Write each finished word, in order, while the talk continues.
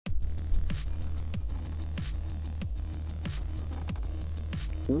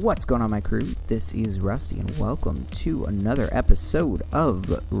What's going on, my crew? This is Rusty, and welcome to another episode of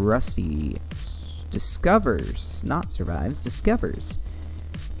Rusty Discovers, not Survives, Discovers.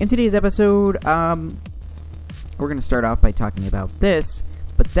 In today's episode, we're going to start off by talking about this,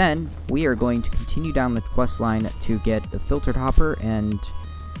 but then we are going to continue down the quest line to get the filtered hopper and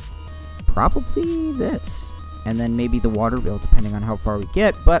probably this, and then maybe the water wheel, depending on how far we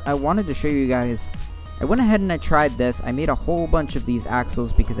get. But I wanted to show you guys, I went ahead and I tried this. I made a whole bunch of these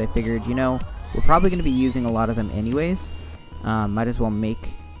axles because I figured, you know, we're probably going to be using a lot of them anyways. Might as well make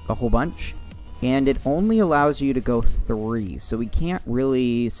a whole bunch. And it only allows you to go 3, so we can't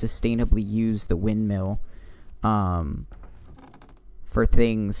really sustainably use the windmill for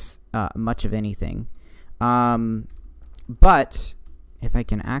things, much of anything. But if I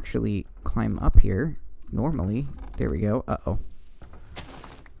can actually climb up here normally, there we go. Uh-oh.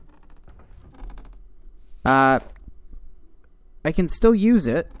 I can still use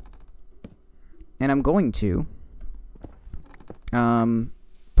it, and I'm going to,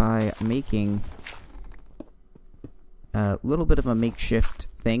 by making a little bit of a makeshift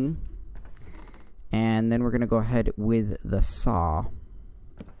thing, and then we're going to go ahead with the saw.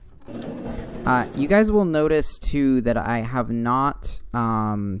 You guys will notice, too, that I have not,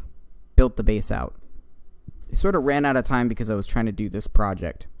 built the base out. I sort of ran out of time because I was trying to do this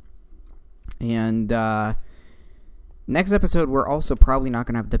project. And next episode, we're also probably not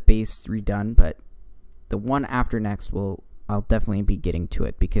going to have the base redone, but the one after next, I'll definitely be getting to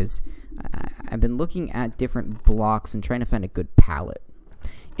it because I've been looking at different blocks and trying to find a good palette.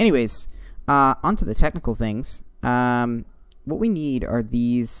 Anyways, onto the technical things. What we need are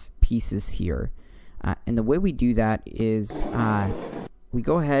these pieces here, and the way we do that is we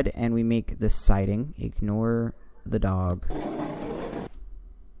go ahead and we make the siding. Ignore the dog.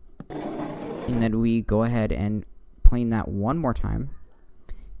 And then we go ahead and plane that one more time.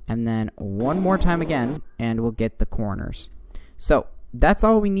 And then one more time again. And we'll get the corners. So, that's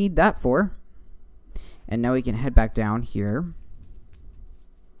all we need that for. And now we can head back down here.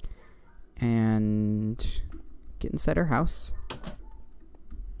 And get inside our house.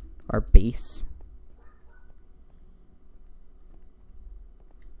 Our base.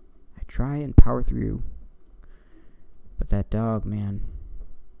 I try and power through. But that dog, man.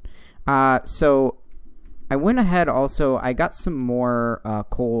 So I went ahead also, I got some more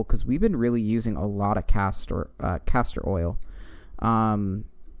coal because we've been really using a lot of castor oil.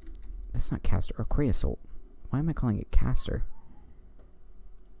 That's not castor, or creosote. Why am I calling it castor?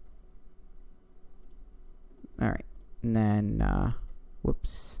 Alright, and then,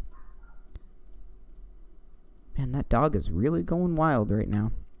 whoops. Man, that dog is really going wild right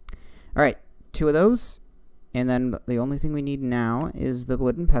now. Alright, 2 of those. And then the only thing we need now is the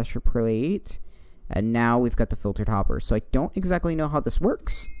wooden pressure plate. And now we've got the filtered hopper. So I don't exactly know how this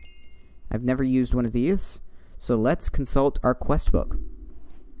works. I've never used one of these. So let's consult our quest book.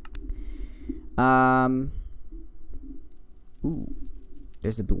 Ooh,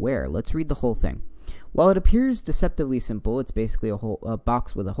 there's a beware. Let's read the whole thing. While it appears deceptively simple, it's basically a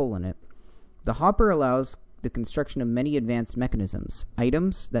box with a hole in it. The hopper allows the construction of many advanced mechanisms.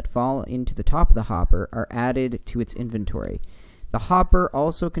 Items that fall into the top of the hopper are added to its inventory. The hopper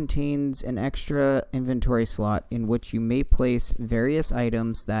also contains an extra inventory slot in which you may place various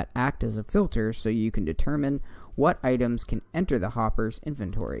items that act as a filter so you can determine what items can enter the hopper's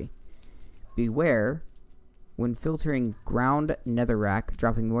inventory. Beware when filtering ground netherrack,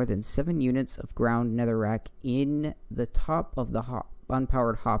 dropping more than 7 units of ground netherrack in the top of the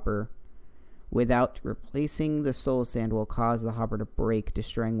unpowered hopper without replacing the soul sand will cause the hopper to break,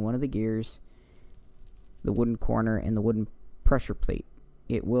 destroying one of the gears, the wooden corner, and the wooden pressure plate.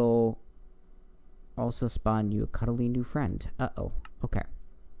 It will also spawn you a cuddly new friend. Uh-oh. Okay.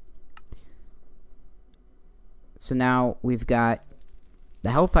 So now we've got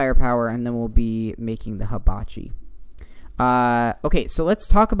the Hellfire power, and then we'll be making the hibachi. Okay, so let's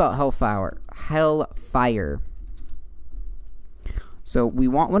talk about Hellfire. So we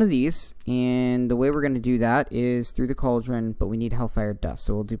want one of these, and the way we're going to do that is through the cauldron, but we need Hellfire dust.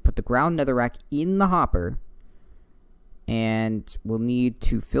 So we'll put the ground netherrack in the hopper, and we'll need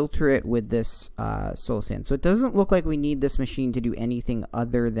to filter it with this soul sand. So it doesn't look like we need this machine to do anything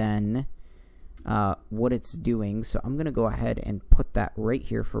other than what it's doing. So I'm going to go ahead and put that right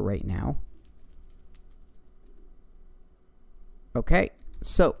here for right now. Okay,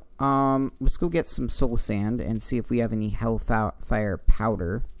 so let's go get some soul sand and see if we have any Hellfire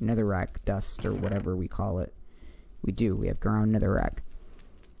powder, netherrack dust, or whatever we call it. We do. We have ground netherrack.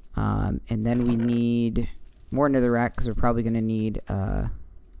 And then we need more netherrack because we're probably going to need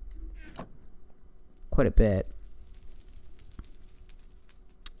quite a bit.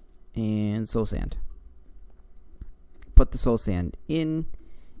 soul sand. Put the soul sand in,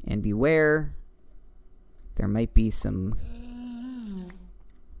 and beware, there might be some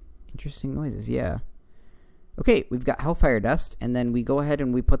interesting noises. Yeah. Okay, we've got Hellfire dust, and then we go ahead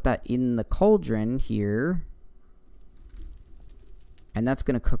and we put that in the cauldron here. And that's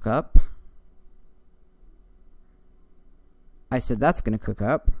going to cook up. I said that's going to cook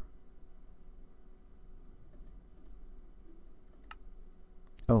up.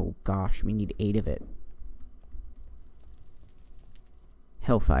 Oh gosh, we need 8 of it.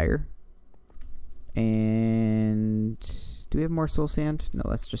 Hellfire. And do we have more soul sand? No,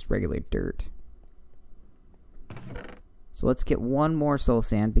 that's just regular dirt. So let's get 1 more soul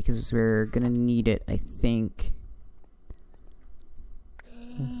sand because we're gonna need it, I think.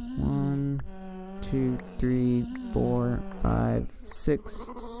 1, 2, 3, 4, 5, 6,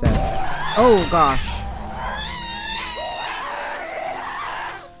 7. Oh gosh.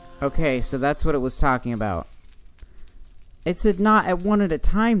 Okay, so that's what it was talking about. It said not at 1 at a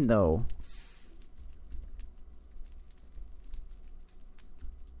time, though.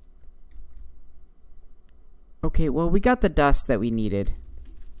 Okay, well, we got the dust that we needed.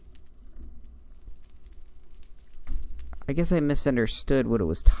 I guess I misunderstood what it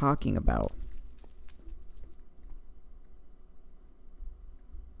was talking about.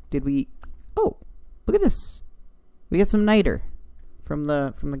 Did we... Oh, look at this. We got some niter from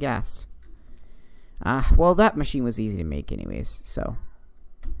the gas. Well, that machine was easy to make anyways, so.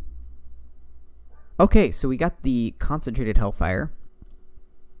 Okay, so we got the concentrated Hellfire.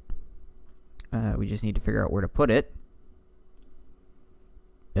 We just need to figure out where to put it.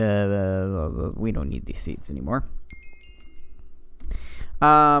 We don't need these seeds anymore.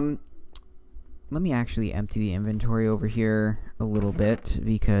 Let me actually empty the inventory over here a little bit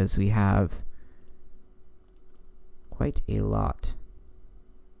because we have quite a lot.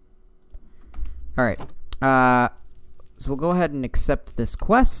 Alright, so we'll go ahead and accept this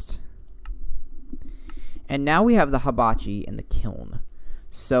quest. And now we have the hibachi and the kiln.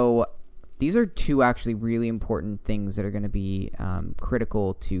 So these are 2 actually really important things that are going to be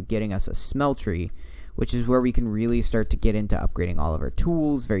critical to getting us a smeltery, which is where we can really start to get into upgrading all of our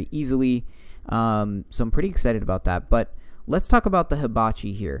tools very easily. So I'm pretty excited about that. But let's talk about the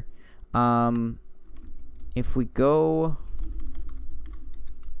hibachi here. If we go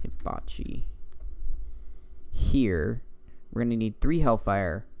hibachi here, we're going to need 3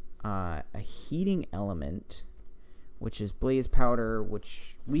 Hellfire, a heating element, which is blaze powder,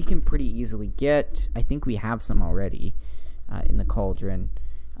 which we can pretty easily get. I think we have some already in the cauldron,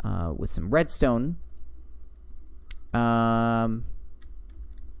 with some redstone. And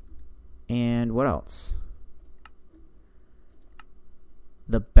what else?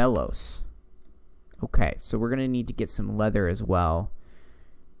 The bellows. Okay, so we're going to need to get some leather as well.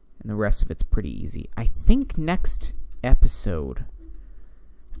 And the rest of it's pretty easy. I think next episode,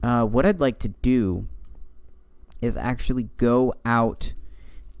 what I'd like to do is actually go out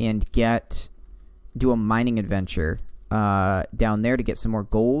and do a mining adventure down there to get some more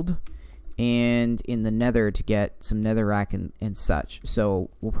gold, and in the nether to get some netherrack and such.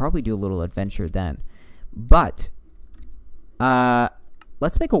 So we'll probably do a little adventure then. But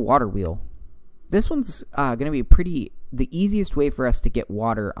let's make a water wheel. This one's going to be the easiest way for us to get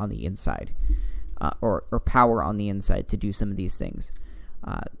water on the inside, or power on the inside to do some of these things.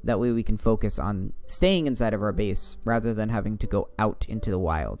 That way we can focus on staying inside of our base rather than having to go out into the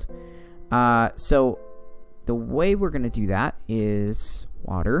wild. So the way we're going to do that is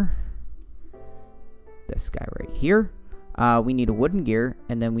water. This guy right here. We need a wooden gear,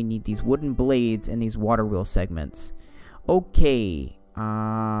 and then we need these wooden blades and these water wheel segments. Okay.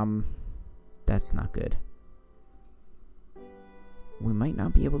 That's not good. We might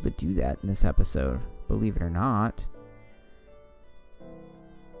not be able to do that in this episode, believe it or not.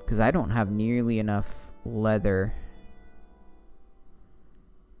 Because I don't have nearly enough leather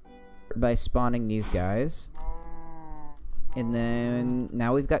by spawning these guys. And then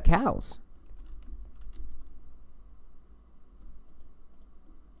now we've got cows.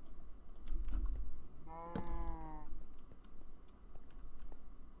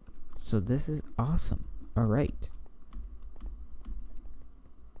 So this is awesome. All right.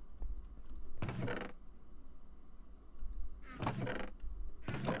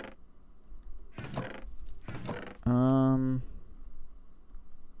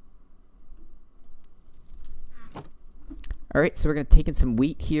 Alright, so we're going to take in some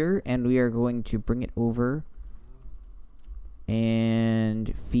wheat here, and we are going to bring it over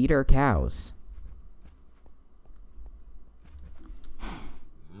and feed our cows.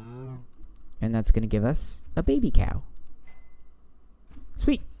 And that's going to give us a baby cow.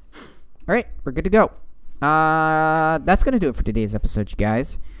 Sweet. Alright, we're good to go. That's going to do it for today's episode, you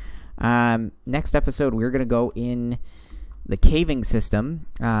guys. Next episode, we're going to go in the caving system,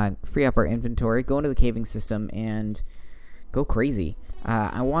 free up our inventory, go into the caving system, and go crazy.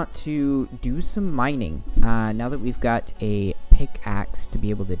 I want to do some mining. Now that we've got a pickaxe to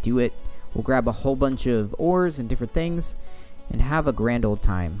be able to do it, we'll grab a whole bunch of ores and different things and have a grand old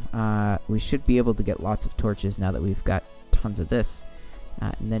time. We should be able to get lots of torches now that we've got tons of this.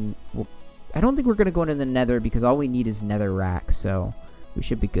 And then I don't think we're going to go into the nether because all we need is nether rack, so we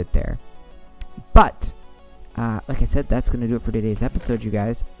should be good there. But like I said, that's going to do it for today's episode, you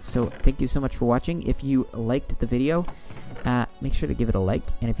guys. So thank you so much for watching. If you liked the video, make sure to give it a like.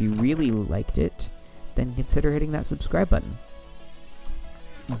 And if you really liked it, then consider hitting that subscribe button.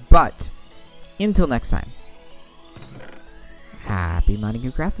 But until next time, happy mining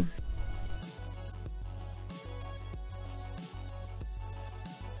and crafting.